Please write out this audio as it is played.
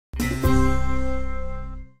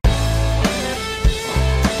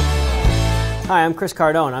Hi, I'm Chris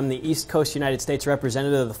Cardone. I'm the East Coast United States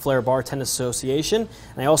representative of the Flair Bartending Association,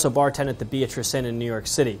 and I also bartend at the Beatrice Inn in New York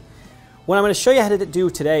City. What I'm going to show you how to do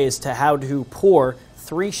today is how to pour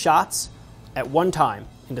 3 shots at one time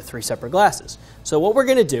into 3 separate glasses. So what we're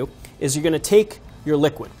going to do is you're going to take your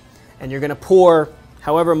liquid, and you're going to pour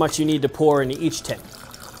however much you need to pour into each tin.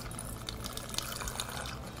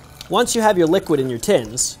 Once you have your liquid in your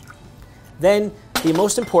tins, then the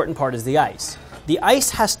most important part is the ice. The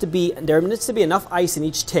ice there needs to be enough ice in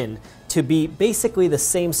each tin to be basically the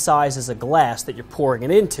same size as a glass that you're pouring it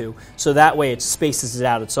into, so that way it spaces it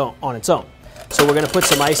out on its own. So we're going to put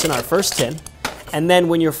some ice in our first tin, and then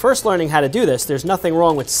when you're first learning how to do this, there's nothing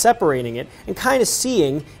wrong with separating it and kind of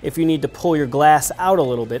seeing if you need to pull your glass out a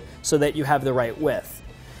little bit so that you have the right width.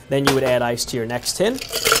 Then you would add ice to your next tin,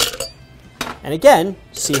 and again,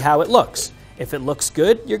 see how it looks. If it looks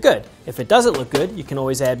good, you're good. If it doesn't look good, you can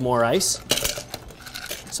always add more ice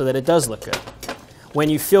so that it does look good. When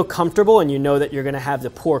you feel comfortable and you know that you're going to have to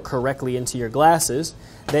pour correctly into your glasses,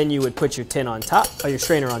 then you would put your tin on top, or your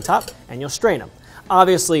strainer on top, and you'll strain them.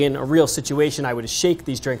 Obviously, in a real situation, I would shake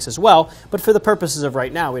these drinks as well, but for the purposes of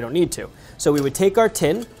right now, we don't need to. So we would take our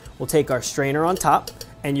tin, we'll take our strainer on top,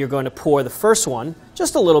 and you're going to pour the first one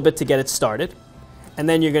just a little bit to get it started, and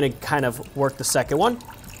then you're going to kind of work the second one,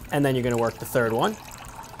 and then you're going to work the third one,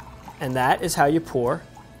 and that is how you pour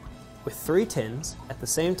with 3 tins at the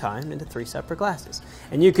same time into 3 separate glasses.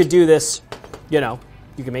 And you could do this, you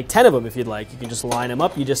can make 10 of them if you'd like. You can just line them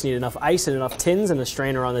up. You just need enough ice and enough tins and a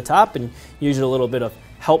strainer on the top, and use a little bit of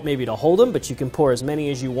help maybe to hold them, but you can pour as many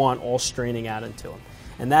as you want, all straining out into them.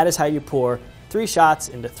 And that is how you pour 3 shots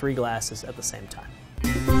into 3 glasses at the same time.